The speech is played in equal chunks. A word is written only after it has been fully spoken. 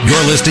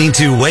You're listening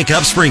to Wake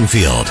Up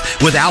Springfield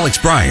with Alex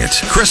Bryant,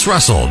 Chris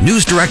Russell,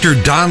 News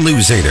Director Don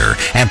Luzader,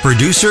 and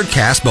producer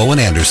Cass Bowen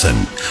Anderson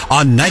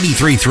on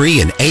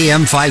 93.3 and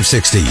AM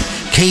 560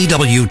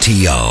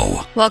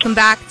 KWTO. Welcome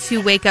back to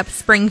Wake Up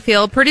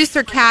Springfield.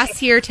 Producer Cass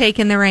here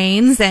taking the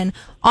reins, and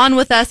on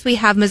with us we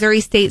have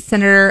Missouri State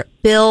Senator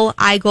Bill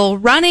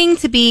Eigel, running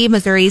to be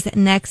Missouri's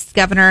next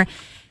governor.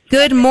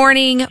 Good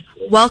morning.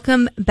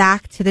 Welcome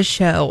back to the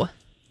show.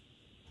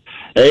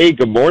 Hey,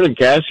 good morning,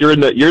 Cass. You're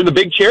in the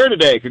big chair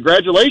today.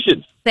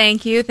 Congratulations.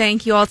 Thank you.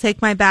 I'll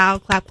take my bow.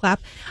 Clap,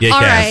 clap. Yeah,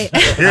 all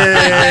Cass.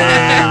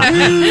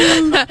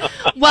 Right.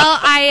 Well,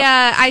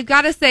 I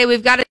gotta say,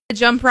 we've got to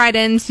jump right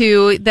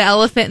into the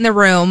elephant in the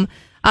room.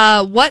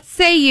 What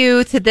say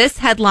you to this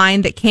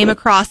headline that came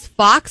across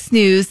Fox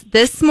News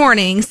this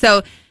morning?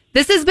 So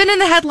this has been in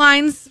the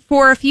headlines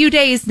for a few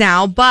days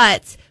now,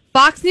 but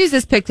Fox News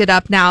has picked it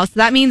up now, so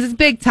that means it's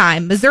big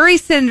time. Missouri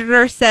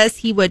senator says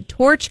he would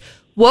torch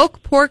woke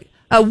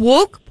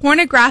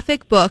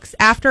pornographic books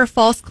after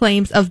false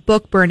claims of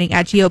book burning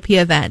at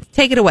GOP event.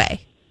 Take it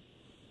away.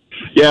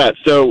 Yeah,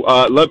 so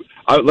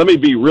let me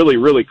be really,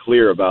 really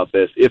clear about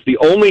this. If the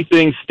only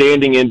thing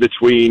standing in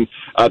between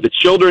the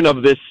children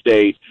of this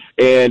state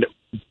and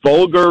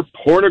vulgar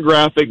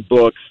pornographic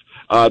books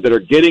that are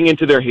getting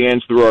into their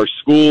hands through our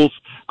schools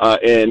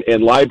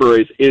and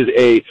libraries is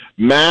a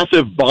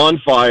massive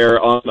bonfire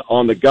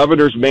on the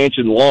governor's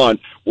mansion lawn,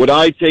 would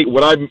I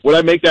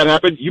make that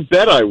happen? You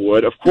bet I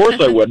would. Of course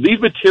I would. These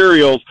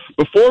materials,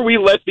 before we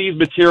let these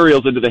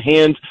materials into the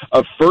hands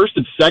of first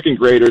and second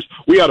graders,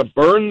 we ought to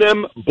burn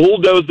them,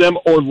 bulldoze them,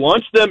 or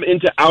launch them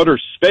into outer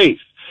space.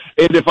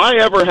 And if I'm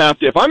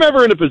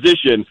ever in a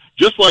position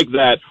just like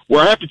that,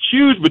 where I have to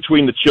choose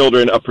between the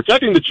children of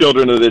protecting the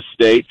children of this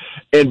state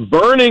and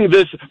burning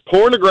this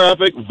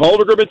pornographic,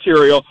 vulgar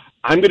material,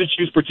 I'm going to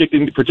choose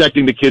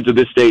protecting the kids of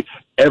this state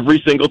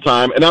every single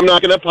time, and I'm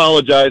not going to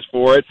apologize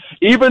for it,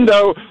 even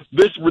though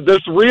this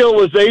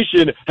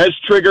realization has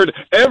triggered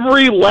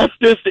every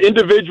leftist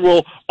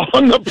individual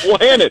on the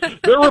planet.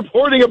 They're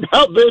reporting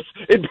about this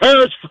in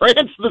Paris,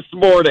 France this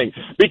morning,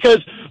 because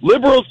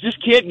liberals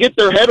just can't get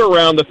their head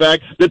around the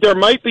fact that there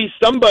might be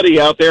somebody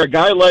out there, a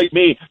guy like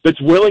me,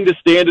 that's willing to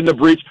stand in the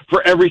breach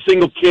for every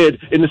single kid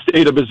in the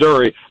state of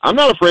Missouri. I'm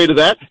not afraid of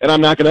that, and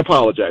I'm not going to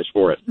apologize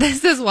for it.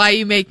 This is why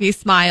you make me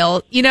smile.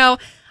 You know,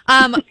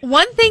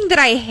 one thing that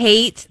I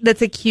hate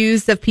that's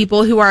accused of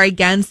people who are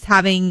against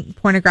having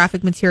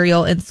pornographic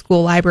material in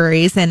school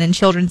libraries and in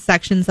children's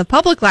sections of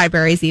public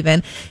libraries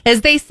even,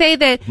 is they say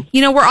that,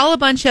 you know, we're all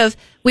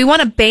we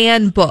want to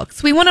ban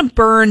books. We want to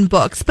burn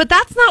books. But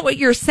that's not what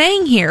you're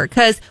saying here,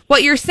 because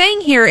what you're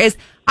saying here is,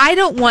 I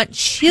don't want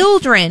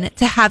children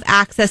to have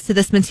access to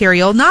this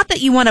material. Not that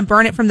you want to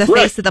burn it from the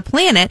face of the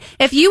planet.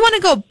 If you want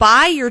to go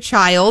buy your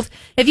child,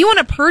 if you want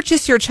to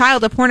purchase your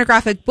child a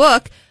pornographic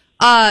book,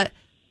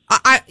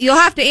 you'll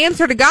have to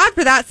answer to God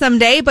for that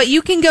someday, but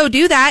you can go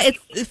do that.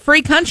 It's a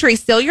free country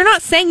still. You're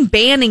not saying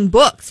banning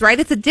books, right?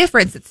 It's a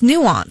difference. It's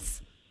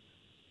nuance.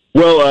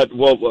 Well,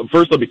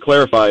 first let me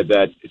clarify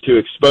that to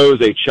expose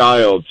a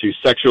child to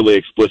sexually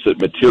explicit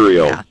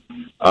material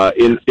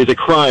is a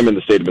crime in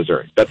the state of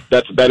Missouri.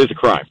 That is a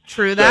crime.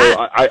 True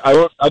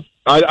that. So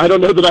I don't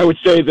know that I would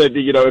say that,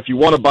 you know, if you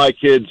want to buy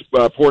kids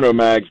porno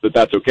mags,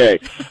 that's okay.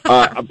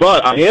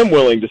 But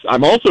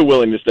I'm also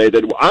willing to say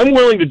that I'm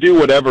willing to do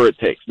whatever it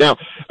takes. Now,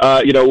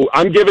 you know,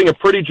 I'm giving a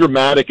pretty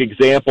dramatic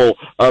example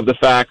of the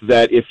fact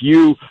that if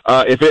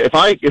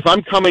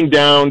I'm coming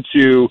down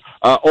to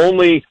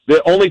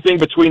the only thing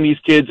between these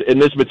kids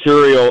and this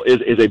material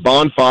is a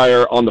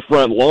bonfire on the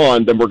front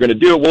lawn, then we're going to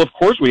do it. Well, of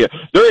course we have.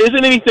 There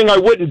isn't anything I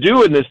wouldn't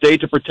do in this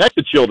state to protect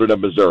the children of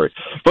Missouri.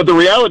 But the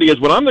reality is,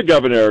 when I'm the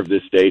governor of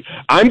this state,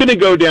 I'm going to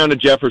go down to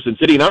Jefferson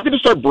City, and I'm going to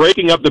start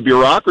breaking up the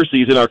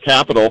bureaucracies in our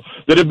capital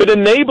that have been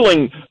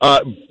enabling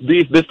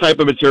this type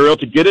of material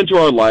to get into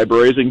our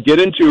libraries and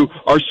get into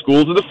our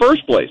schools in the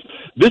first place.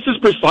 This is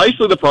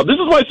precisely the problem.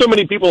 This is why so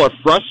many people are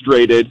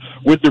frustrated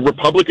with the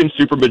Republican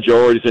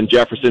supermajorities in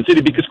Jefferson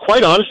City, because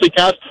quite honestly,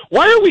 Cass,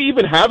 why are we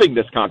even having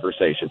this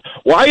conversation?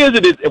 Why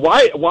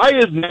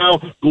is now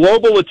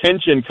global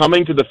attention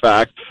coming to the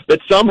fact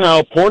that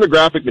somehow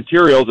pornographic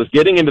materials is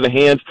getting into the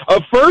hands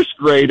of first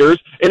graders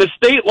in a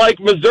state like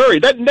Missouri?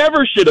 That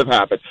never should have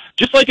happened.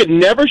 Just like it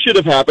never should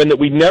have happened that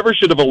we never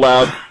should have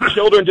allowed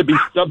children to be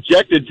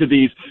subjected to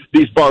these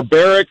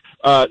barbaric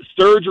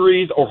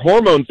surgeries or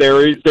hormone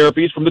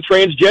therapies from the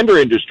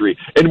transgender industry.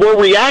 And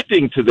we're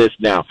reacting to this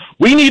now.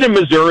 We need a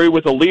Missouri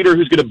with a leader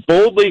who's going to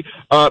boldly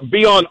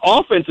be on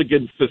offense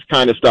against this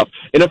kind of stuff.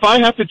 And if I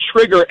have to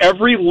trigger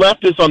every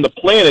leftist on the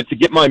planet to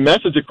get my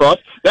message across,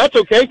 that's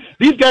okay.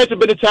 These guys have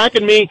been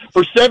attacking me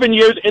for 7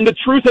 years, and the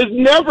truth has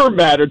never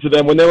mattered to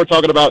them when they were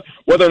talking about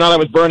whether or not I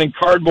was burning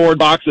cardboard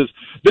boxes.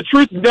 The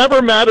truth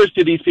never matters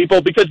to these people,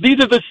 because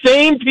these are the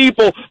same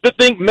people that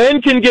think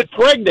men can get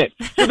pregnant.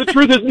 So the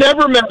truth has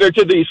never mattered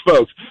to these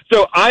folks.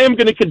 So I am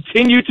going to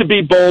continue to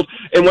be bold.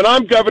 And when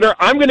I'm governor,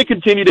 I'm going to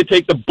continue to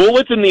take the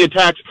bullets and the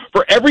attacks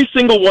for every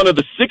single one of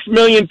the 6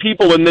 million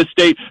people in this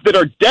state that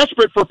are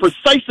desperate for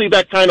precisely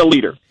that kind of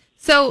leader.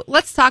 So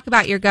let's talk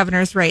about your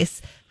governor's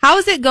race. How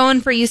is it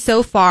going for you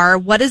so far?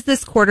 What is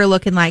this quarter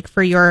looking like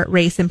for your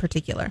race in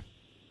particular?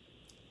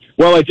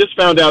 Well, I just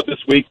found out this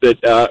week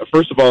that,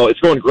 first of all, it's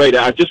going great.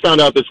 I just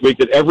found out this week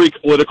that every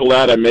political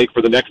ad I make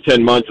for the next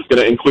 10 months is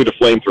going to include a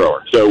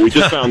flamethrower. So we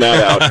just found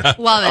that out.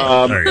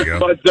 Love it. There you go.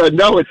 But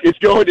no,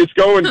 it's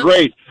going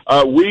great.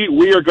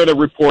 We are going to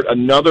report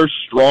another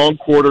strong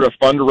quarter of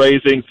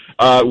fundraising.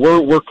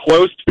 We're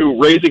close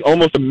to raising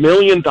almost $1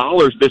 million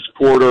this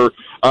quarter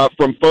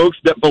from folks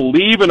that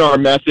believe in our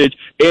message.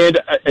 And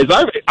as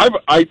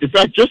in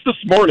fact, just this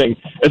morning,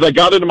 as I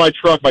got into my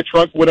truck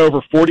went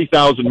over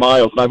 40,000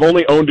 miles, and I've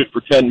only owned it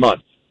for 10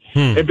 months.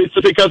 And it's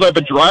because I've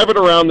been driving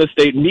around the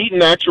state,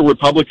 meeting actual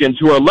Republicans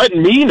who are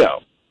letting me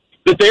know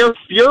that they are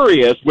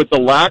furious with the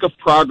lack of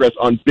progress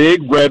on big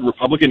red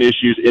Republican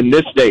issues in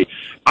this state.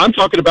 I'm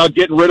talking about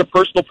getting rid of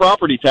personal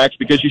property tax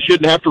because you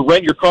shouldn't have to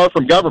rent your car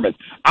from government.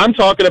 I'm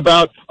talking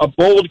about a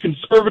bold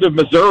conservative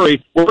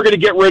Missouri where we're going to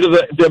get rid of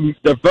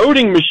the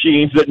voting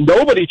machines that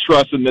nobody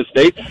trusts in this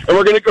state, and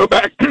we're going to go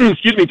back, to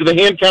the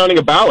hand counting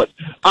of ballots.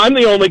 I'm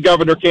the only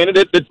governor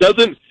candidate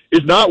that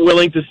is not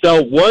willing to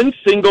sell one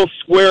single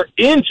square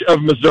inch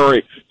of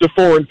Missouri to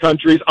foreign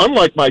countries,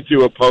 unlike my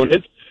two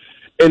opponents.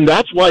 And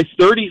that's why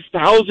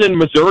 30,000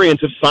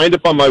 Missourians have signed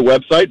up on my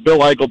website,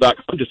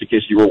 BillEigel.com, just in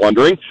case you were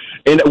wondering.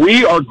 And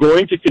we are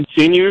going to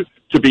continue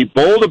to be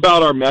bold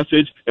about our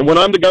message. And when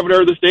I'm the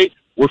governor of the state,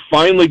 we're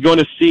finally going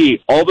to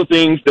see all the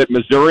things that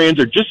Missourians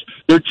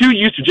they're too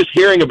used to just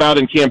hearing about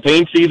in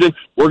campaign season.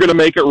 We're going to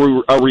make it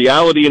a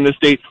reality in the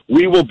state.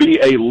 We will be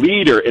a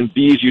leader in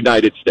these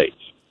United States.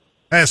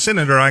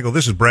 Senator Eigel,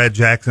 this is Brad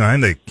Jackson.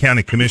 I'm the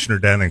county commissioner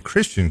down in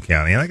Christian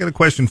County. And I got a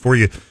question for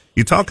you.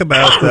 You talk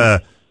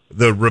about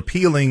the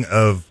repealing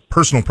of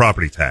personal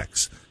property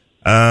tax.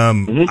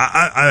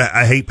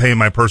 I hate paying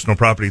my personal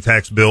property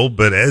tax bill,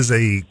 but as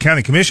a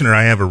county commissioner,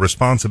 I have a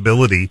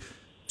responsibility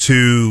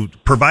to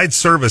provide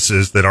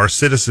services that our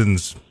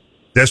citizens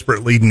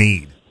desperately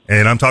need.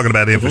 And I'm talking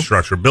about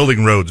infrastructure,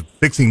 building roads,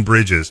 fixing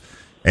bridges,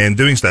 and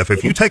doing stuff.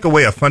 If you take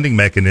away a funding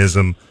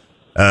mechanism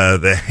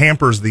that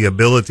hampers the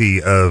ability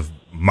of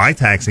my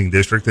taxing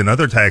district and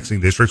other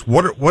taxing districts,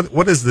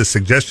 what is the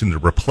suggestion to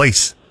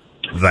replace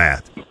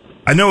that?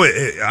 I know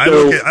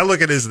I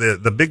look at it as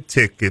the big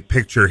ticket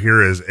picture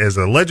here as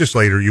a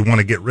legislator. You want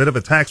to get rid of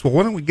a tax. Well,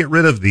 why don't we get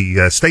rid of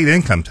the state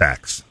income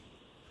tax?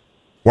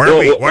 Why are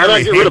we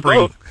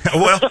hampering?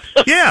 Well,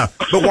 yeah,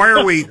 but why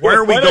are we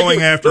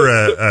going after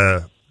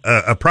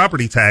a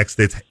property tax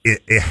that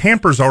it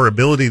hampers our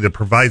ability to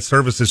provide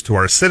services to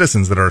our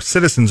citizens that our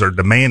citizens are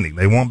demanding?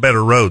 They want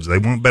better roads, they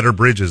want better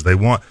bridges, they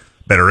want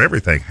better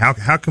everything.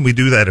 How can we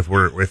do that if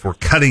we're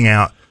cutting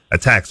out a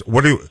tax?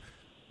 What are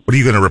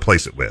you going to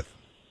replace it with?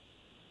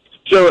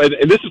 So,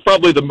 and this is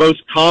probably the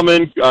most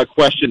common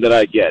question that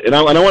I get, and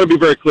I want to be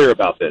very clear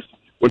about this.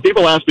 When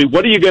people ask me,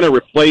 what are you going to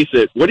replace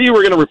it? What are you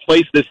going to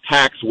replace this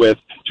tax with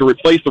to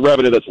replace the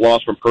revenue that's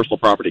lost from personal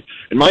property?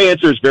 And my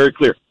answer is very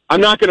clear. I'm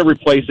not going to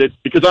replace it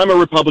because I'm a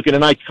Republican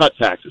and I cut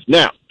taxes.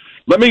 Now,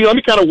 let me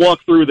kind of walk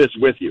through this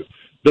with you.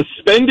 The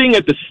spending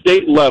at the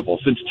state level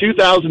since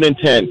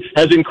 2010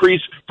 has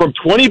increased from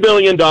 $20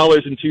 billion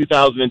in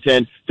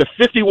 2010 to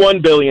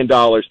 $51 billion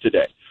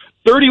today.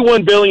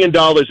 $31 billion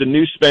in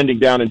new spending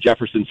down in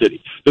Jefferson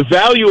City. The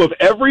value of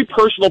every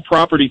personal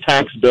property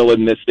tax bill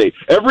in this state,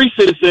 every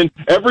citizen,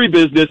 every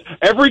business,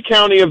 every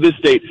county of this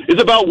state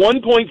is about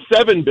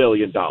 $1.7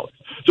 billion.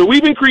 So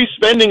we've increased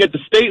spending at the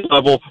state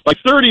level by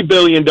 $30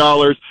 billion,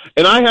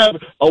 and I have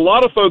a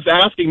lot of folks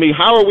asking me,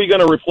 how are we going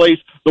to replace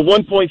the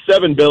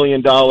 $1.7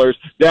 billion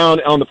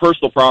down on the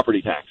personal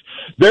property tax?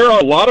 There are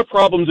a lot of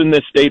problems in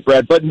this state,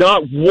 Brad, but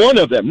not one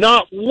of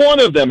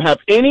them have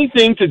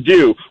anything to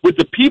do with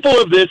the people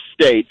of this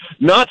state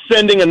not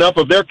sending enough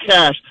of their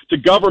cash to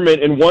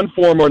government in one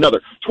form or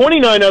another.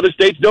 29 other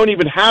states don't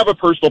even have a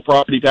personal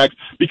property tax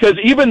because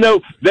even though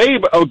they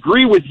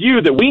agree with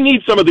you that we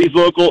need some of these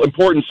local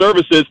important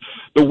services,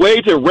 the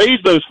way to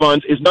raise those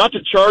funds is not to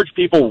charge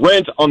people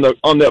rent on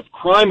the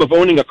crime of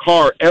owning a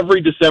car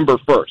every December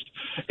 1st.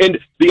 And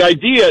the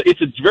idea,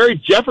 it's a very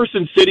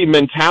Jefferson City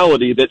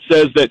mentality that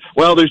says that,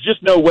 well, there's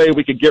just no way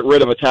we could get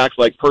rid of a tax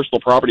like personal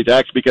property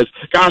tax because,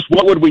 gosh,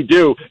 what would we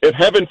do if,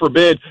 heaven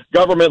forbid,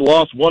 government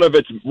lost one of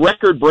its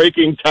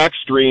record-breaking tax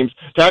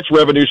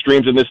revenue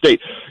streams in this state?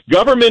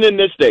 Government in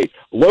this state,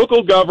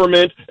 local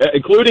government,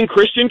 including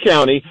Christian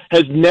County,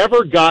 has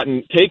never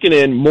taken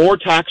in more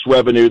tax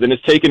revenue than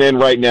it's taken in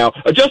right now,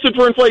 adjusted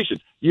for inflation.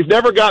 You've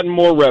never gotten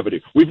more revenue.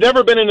 We've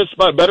never been in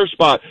a better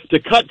spot to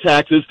cut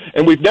taxes,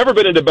 and we've never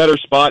been in a better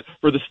spot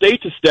for the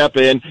state to step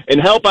in and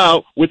help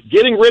out with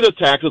getting rid of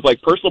taxes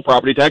like personal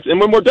property tax. And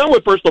when we're done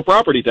with personal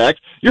property tax,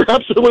 you're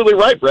absolutely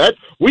right, Brad.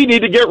 We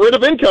need to get rid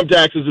of income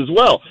taxes as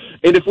well.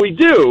 And if we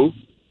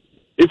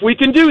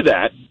can do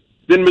that,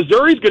 then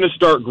Missouri's going to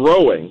start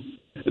growing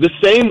the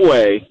same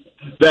way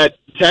that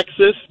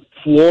Texas,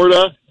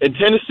 Florida and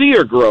Tennessee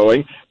are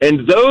growing,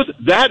 and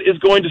that is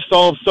going to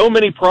solve so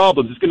many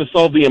problems. It's going to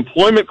solve the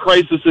employment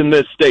crisis in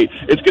this state.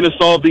 It's going to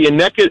solve the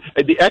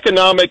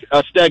economic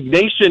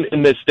stagnation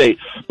in this state.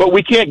 But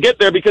we can't get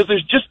there because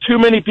there's just too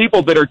many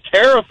people that are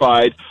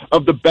terrified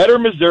of the better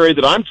Missouri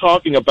that I'm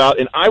talking about,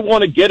 and I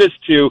want to get us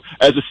to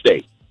as a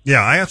state.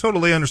 Yeah, I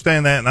totally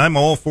understand that, and I'm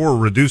all for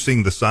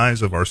reducing the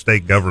size of our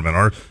state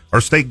government.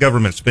 Our state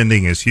government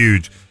spending is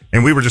huge.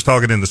 And we were just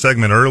talking in the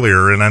segment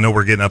earlier, and I know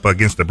we're getting up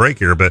against a break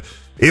here, but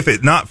if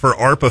it not for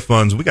ARPA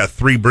funds, we got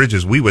 3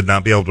 bridges we would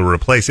not be able to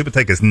replace. It would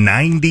take us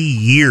 90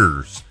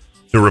 years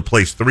to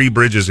replace 3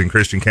 bridges in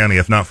Christian County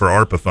if not for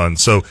ARPA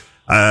funds. So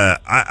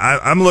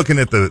I'm looking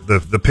at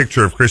the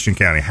picture of Christian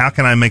County. How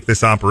can I make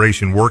this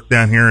operation work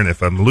down here? And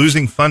if I'm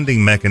losing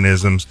funding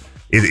mechanisms,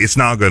 it's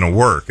not going to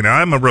work. Now,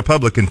 I'm a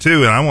Republican,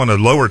 too, and I want to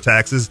lower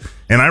taxes,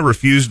 and I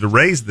refuse to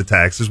raise the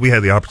taxes. We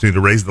had the opportunity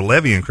to raise the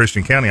levy in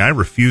Christian County. I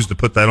refuse to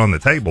put that on the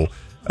table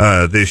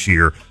this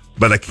year.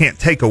 But I can't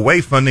take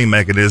away funding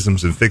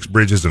mechanisms and fix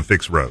bridges and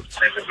fix roads.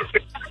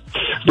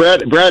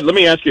 Brad, let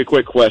me ask you a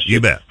quick question. You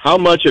bet. How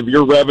much of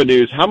your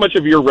revenues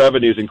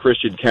in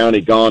Christian County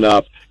gone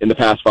up in the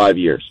past 5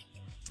 years?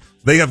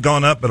 They have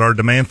gone up, but our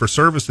demand for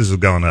services has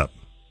gone up.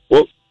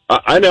 Well,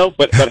 I know,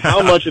 but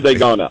how much have they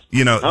gone up?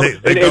 You know,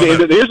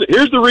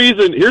 here's the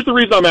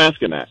reason I'm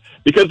asking that,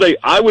 because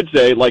I would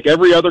say, like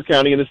every other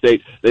county in the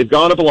state, they've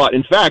gone up a lot.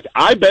 In fact,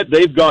 I bet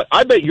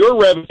your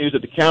revenues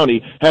at the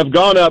county have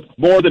gone up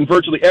more than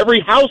virtually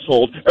every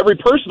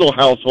personal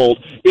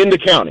household in the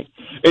county.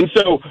 And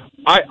so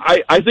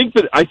I think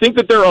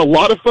that there are a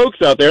lot of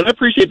folks out there, and I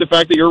appreciate the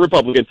fact that you're a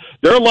Republican.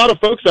 There are a lot of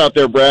folks out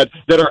there, Brad,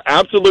 that are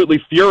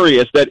absolutely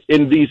furious that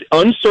in these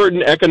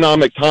uncertain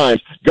economic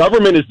times,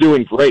 government is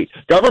doing great.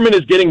 Government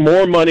is getting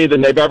more money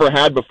than they've ever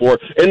had before,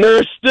 and there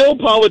are still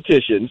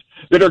politicians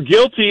that are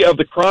guilty of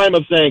the crime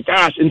of saying,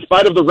 gosh, in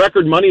spite of the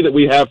record money that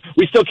we have,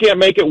 we still can't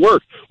make it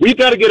work. We've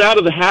got to get out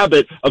of the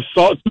habit of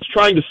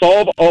trying to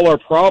solve all our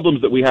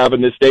problems that we have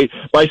in this state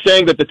by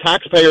saying that the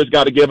taxpayer's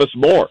got to give us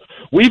more.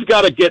 We've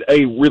got to get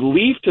a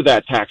relief to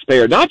that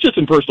taxpayer, not just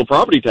in personal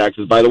property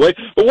taxes, by the way,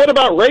 but what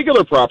about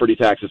regular property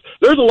taxes?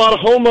 There's a lot of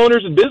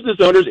homeowners and business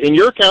owners in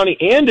your county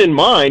and in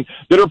mine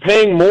that are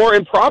paying more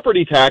in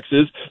property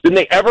taxes than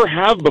they ever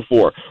have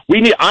before.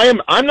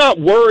 I'm not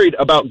worried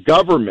about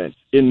government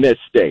in this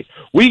state.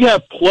 We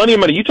have plenty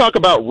of money. You talk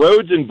about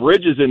roads and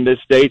bridges in this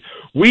state.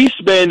 We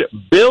spend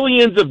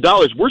billions of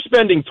dollars. We're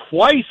spending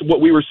twice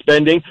what we were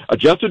spending,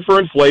 adjusted for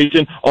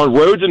inflation, on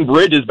roads and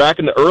bridges back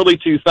in the early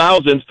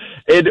 2000s,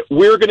 and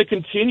we're going to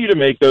continue to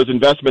make those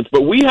investments.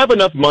 But we have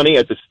enough money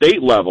at the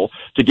state level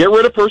to get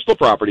rid of personal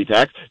property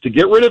tax, to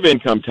get rid of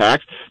income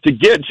tax, to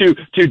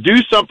do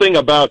something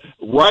about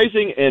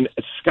rising and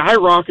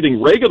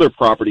skyrocketing regular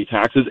property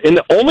taxes. And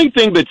the only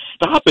thing that's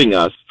stopping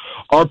us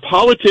are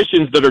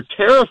politicians that are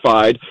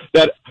terrified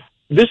that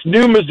this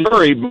new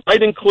Missouri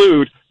might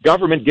include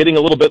government getting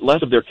a little bit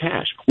less of their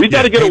cash. We've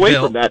got to get away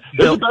from that.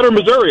 There's a better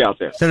Missouri out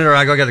there. Senator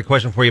Eigel, I got a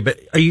question for you, but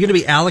are you going to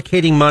be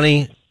allocating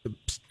money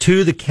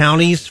to the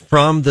counties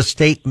from the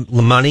state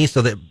money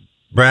so that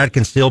Brad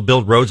can still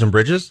build roads and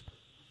bridges?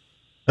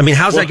 I mean,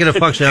 how's that going to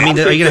function? I mean,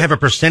 are you going to have a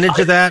percentage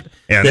of that?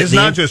 And it's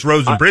not just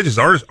roads and bridges.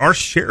 Our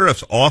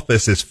sheriff's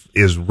office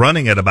is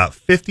running at about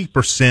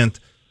 50%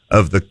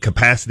 of the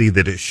capacity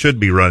that it should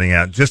be running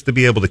at, just to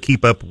be able to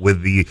keep up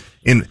with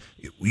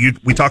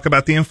we talk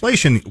about the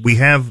inflation. We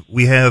have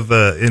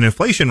an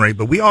inflation rate,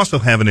 but we also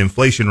have an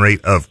inflation rate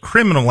of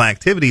criminal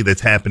activity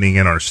that's happening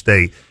in our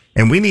state,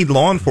 and we need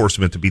law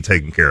enforcement to be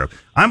taken care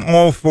of. I'm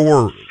all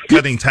for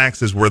cutting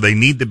taxes where they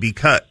need to be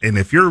cut, and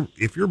if your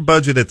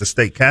budget at the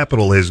state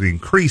capitol has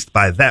increased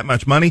by that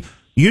much money,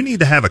 you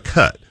need to have a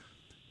cut.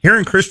 Here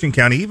in Christian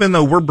County, even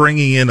though we're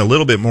bringing in a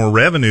little bit more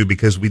revenue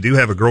because we do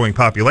have a growing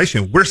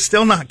population, we're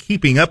still not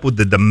keeping up with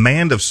the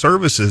demand of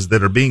services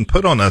that are being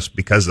put on us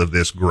because of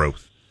this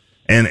growth.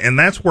 And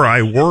that's where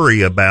I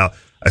worry about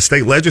a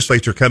state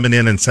legislature coming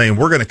in and saying,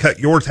 we're going to cut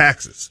your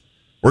taxes.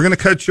 We're going to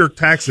cut your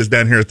taxes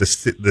down here at the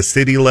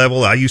city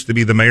level. I used to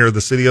be the mayor of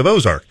the city of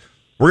Ozark.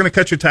 We're going to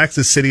cut your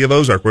taxes, city of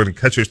Ozark. We're going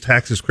to cut your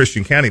taxes,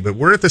 Christian County. But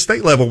we're at the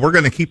state level. We're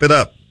going to keep it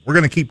up. We're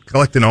going to keep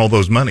collecting all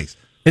those monies.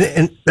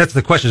 And that's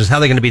the question, is how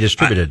they're going to be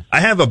distributed.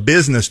 I have a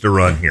business to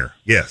run here.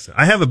 Yes,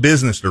 I have a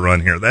business to run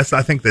here. That's,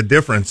 I think, the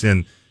difference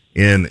in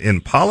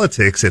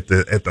politics at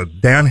the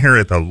down here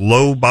at the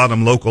low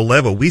bottom local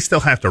level. We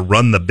still have to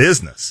run the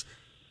business.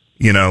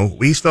 You know,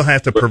 we still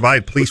have to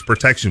provide police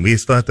protection. We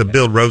still have to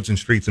build roads and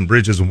streets and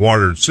bridges and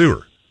water and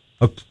sewer.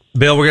 Okay.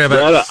 Bill, we're going to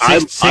have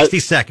about 60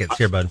 seconds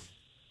here, bud.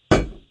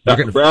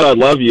 Brad, I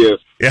love you.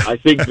 Yeah. I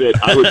think that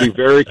I would be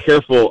very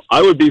careful.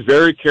 I would be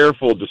very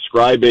careful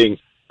describing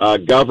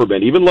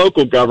government, even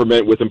local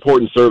government, with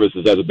important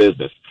services as a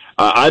business.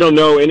 I don't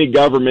know any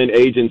government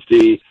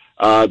agency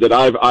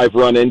that I've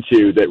run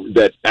into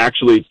that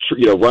actually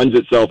runs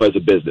itself as a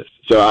business.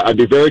 So I'd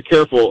be very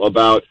careful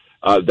about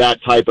that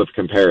type of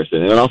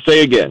comparison. And I'll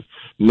say again,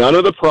 none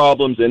of the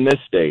problems in this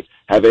state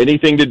have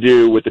anything to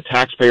do with the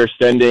taxpayer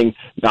sending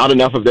not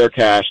enough of their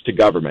cash to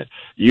government.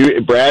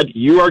 Brad,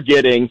 you are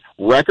getting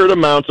record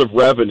amounts of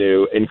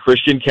revenue in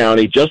Christian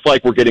County, just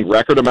like we're getting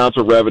record amounts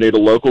of revenue to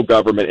local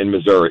government in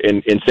Missouri,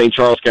 in St.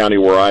 Charles County,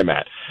 where I'm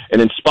at.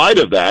 And in spite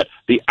of that,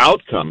 the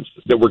outcomes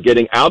that we're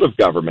getting out of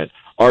government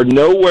are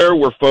nowhere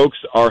where folks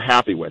are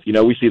happy with.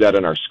 We see that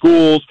in our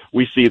schools.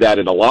 We see that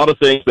in a lot of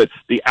things, that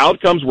the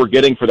outcomes we're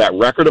getting for that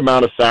record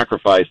amount of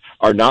sacrifice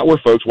are not where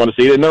folks want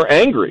to see it, and they're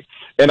angry.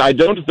 And I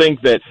don't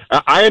think that,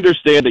 I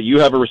understand that you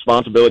have a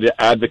responsibility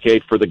to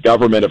advocate for the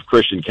government of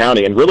Christian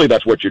County, and really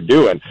that's what you're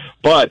doing.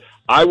 But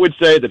I would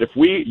say that if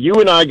you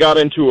and I got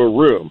into a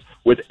room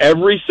with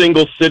every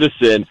single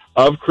citizen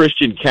of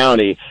Christian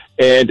County,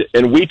 and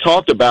we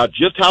talked about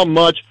just how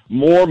much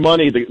more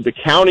money the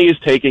county is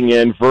taking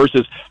in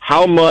versus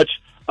how much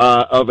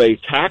of a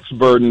tax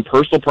burden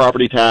personal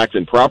property tax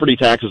and property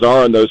taxes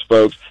are on those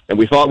folks, and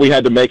we thought we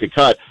had to make a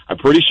cut, I'm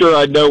pretty sure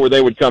I'd know where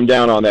they would come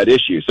down on that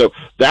issue. So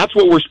that's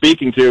what we're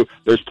speaking to.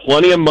 There's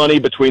plenty of money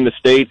between the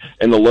state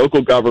and the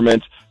local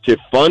governments to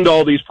fund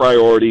all these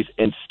priorities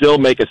and still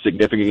make a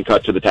significant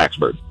cut to the tax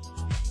burden.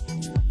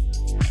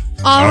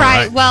 All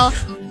right. Well,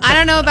 I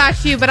don't know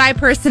about you, but I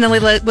personally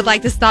would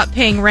like to stop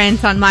paying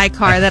rent on my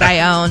car that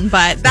I own.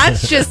 But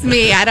that's just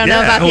me. I don't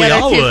know about the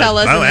other two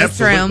fellows in this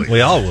room.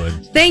 We all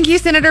would. Thank you,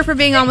 Senator, for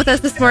being on with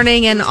us this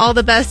morning, and all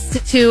the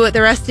best to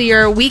the rest of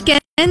your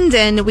weekend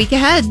and week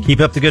ahead. Keep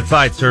up the good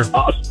fight, sir.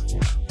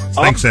 Awesome.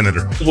 Thanks,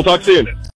 Senator. We'll talk soon.